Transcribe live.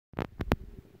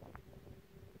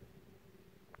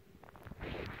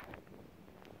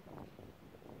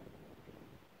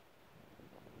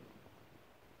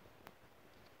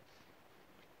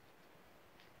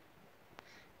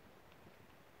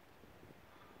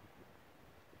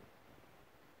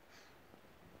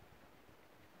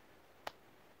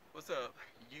up,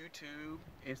 YouTube,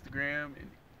 Instagram, and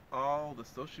all the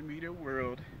social media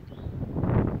world?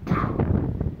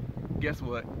 Guess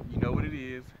what? You know what it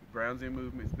is. Browns and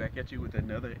Movements back at you with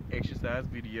another exercise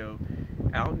video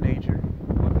out in nature.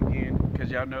 Once again,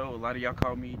 because y'all know a lot of y'all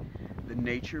call me the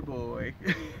nature boy.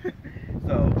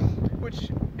 so, which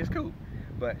is cool.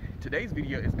 But today's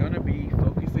video is going to be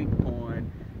focusing on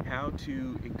how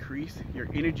to increase your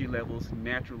energy levels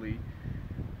naturally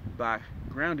by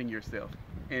grounding yourself.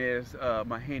 And as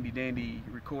my handy dandy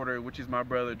recorder, which is my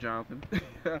brother Jonathan,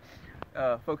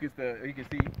 focus you can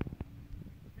see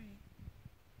the feet.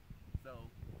 So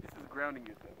this is grounding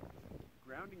yourself.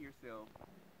 Grounding yourself,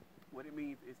 what it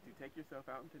means is to take yourself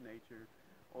out into nature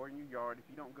or in your yard. If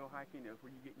you don't go hiking, that's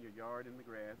where you get in your yard in the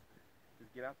grass.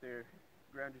 Just get out there,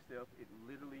 ground yourself. It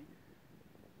literally,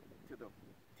 to the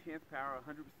 10th power,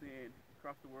 100%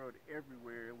 across the world,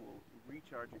 everywhere, will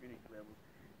recharge your energy levels.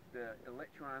 The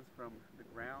electrons from the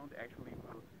ground actually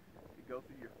will go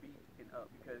through your feet and up,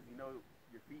 because you know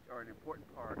your feet are an important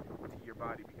part to your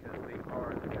body because they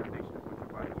are the foundation of what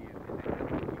your body is, and they help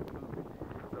you keep moving.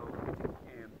 So,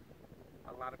 and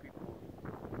a lot of people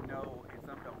know, and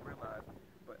some don't realize,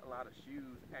 but a lot of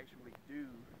shoes actually do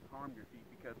harm your feet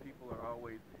because people are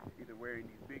always either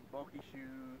wearing these big bulky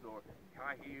shoes or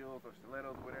high heels or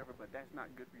stilettos or whatever, but that's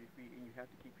not good for your feet, and you have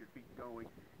to keep your feet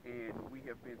going. And we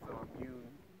have been so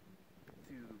immune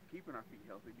to keeping our feet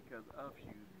healthy because of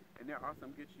shoes. And there are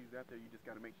some good shoes out there, you just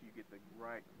got to make sure you get the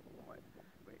right one.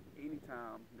 But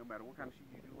anytime, no matter what kind of shoe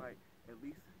you do like, at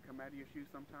least come out of your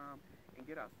shoes sometime and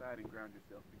get outside and ground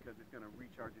yourself, because it's going to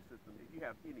recharge your system. If you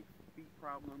have any feet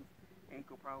problems,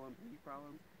 ankle problems, knee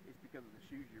problems, it's because of the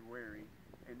shoes you're wearing.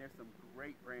 And there's some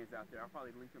great brands out there. I'll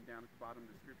probably link them down at the bottom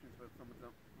of the descriptions for the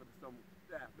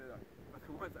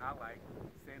ones I like,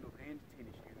 sandals and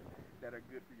tennis shoes that are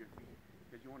good for your feet,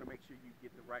 because you want to make sure you get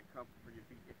the right comfort for your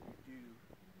feet if you do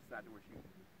decide to wear shoes.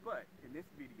 But in this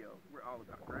video, we're all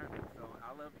about grounding. So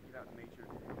I love to get out in nature,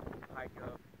 hike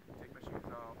up, take my shoes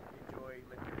off, enjoy,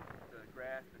 let the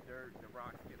grass, the dirt, the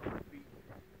rocks get on my feet.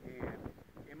 And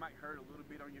it might hurt a little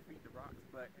bit on your feet, the rocks,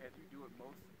 but as you do it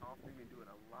most often and do it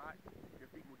a lot,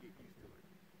 your feet will get used to it.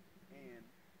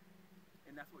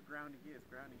 And that's what grounding is.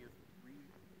 Grounding is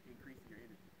increasing your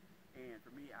energy. And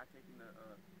for me, I've taken the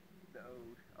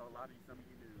ode. A lot of you, some of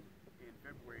you knew, in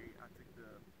February I took the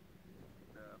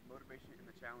motivation and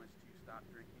the challenge to stop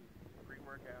drinking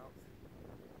pre-workouts,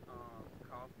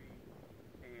 coffee,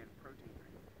 and protein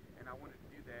drinks. And I wanted to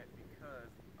do that because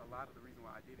a lot of the reason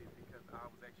why I did it is because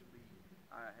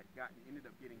I had ended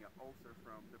up getting an ulcer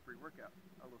from the pre-workout,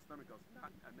 a little stomach ulcer,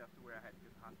 not enough to where I had to go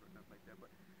to the hospital or nothing like that,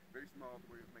 but very small to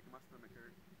where it was making my stomach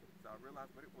hurt. So I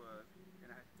realized what it was,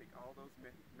 and I had to take all those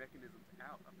mechanisms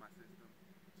out of my system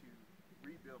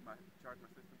to charge my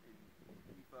system and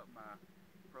beef up my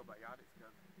probiotics,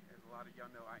 because as a lot of y'all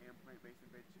know, I am plant-based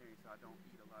and vegetarian, so I don't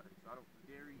eat a lot of,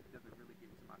 dairy doesn't really get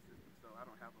into my system, so I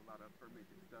don't have a lot of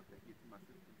fermented stuff that gets in my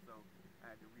system. So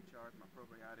I had to recharge my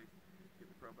probiotics, get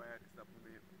the probiotic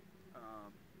supplement,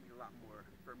 eat a lot more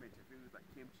fermented foods like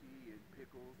kimchi and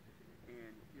pickles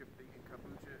and everything, and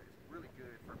kombucha is really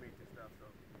good fermented stuff. So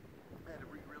I had to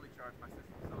really charge my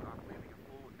system. So I'm living a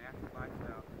full natural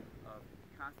lifestyle of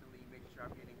constantly making sure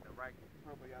I'm getting the right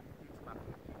probiotics into my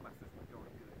food to keep my system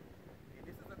going good. And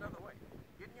this is another way,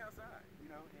 getting outside,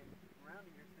 and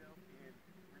grounding yourself and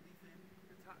releasing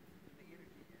the toxins and the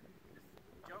energy, and just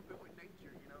jumping with nature,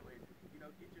 and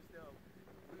get yourself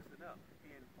loosen up.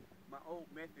 And my old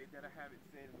method that I haven't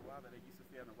said in a while, that I used to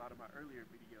say in a lot of my earlier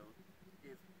videos,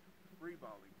 is free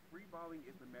balling. Free balling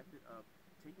is the method of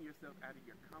taking yourself out of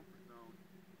your comfort zone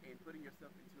and putting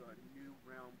yourself into a new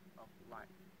realm of life.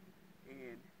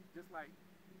 And just like,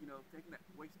 taking that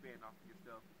waistband off of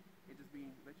yourself and just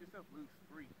let yourself loose,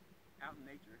 free, out in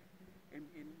nature, and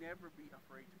never be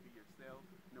afraid to be yourself,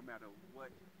 no matter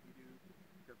what you do,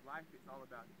 because life is all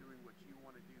about doing what you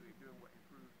want to do and doing what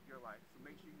improves your life. So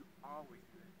make sure you always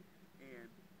do that. And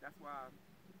that's why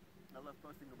I love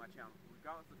posting on my channel.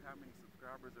 Regardless of how many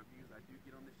subscribers or views I do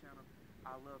get on this channel,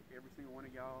 I love every single one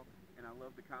of y'all, and I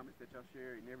love the comments that y'all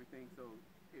share and everything. So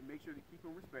make sure to keep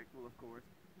them respectful, of course.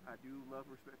 I do love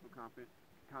respectful comments,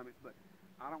 but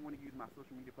I don't want to use my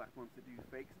social media platforms to do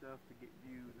fake stuff to get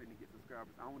views and to get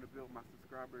subscribers. I want to build my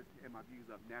subscribers and my views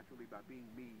up naturally by being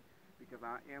me, because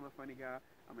I am a funny guy.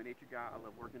 I'm a nature guy. I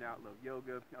love working out. I love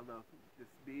yoga. I love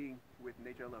just being with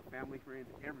nature. I love family,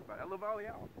 friends, everybody. I love all of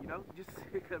y'all, just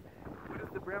because what is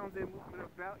the Browns Zen movement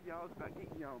about, y'all? It's about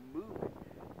getting y'all moving.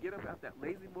 Get up out that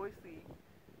lazy boy seat.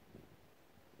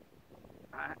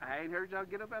 I ain't heard y'all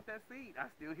get up out that seat.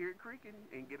 I still hear it creaking.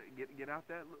 And get out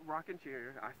that rocking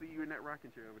chair. I see you in that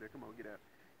rocking chair over there. Come on, get out.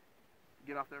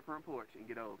 get off that front porch and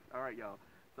get old. All right, y'all.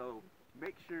 So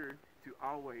make sure to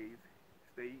always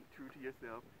stay true to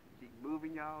yourself. Keep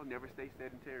moving, y'all. Never stay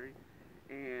sedentary.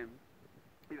 And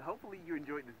hopefully you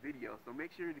enjoyed this video. So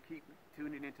make sure to keep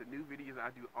tuning into new videos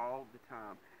I do all the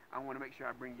time. I want to make sure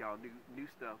I bring y'all new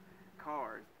stuff,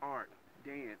 cars, art,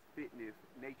 dance, fitness,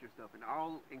 nature stuff, and I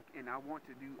want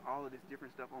to do all of this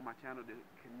different stuff on my channel to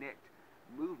connect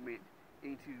movement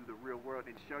into the real world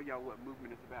and show y'all what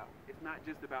movement is about. It's not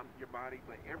just about your body,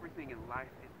 but everything in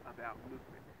life is about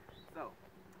movement. So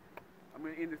I'm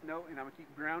going to end this note, and I'm going to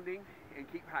keep grounding and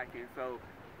keep hiking. So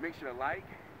make sure to like,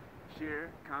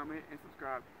 share, comment, and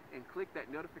subscribe, and click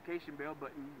that notification bell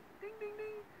button, ding, ding,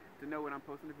 ding, to know when I'm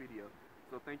posting a video.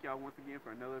 So thank y'all once again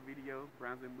for another video.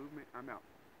 Brown Zen Movement, I'm out.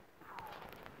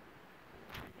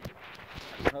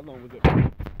 How long was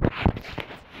it?